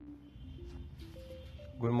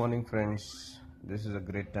Good morning friends, this is a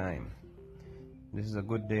great time, this is a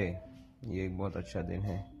good day. ये एक बहुत अच्छा दिन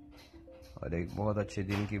है और एक बहुत अच्छे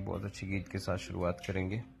दिन की बहुत अच्छे गीत के साथ शुरुआत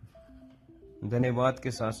करेंगे। धन्यवाद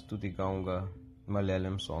के साथ स्तुति गाऊंगा।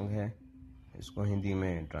 मलयालम सॉन्ग है, इसको हिंदी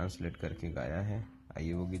में ट्रांसलेट करके गाया है।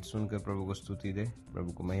 आइए वो गीत सुनकर प्रभु को स्तुति दे,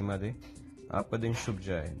 प्रभु को महिमा दे। आपका दिन शुभ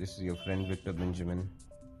जाए। This is your friend Victor Benjamin.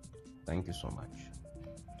 Thank you so much.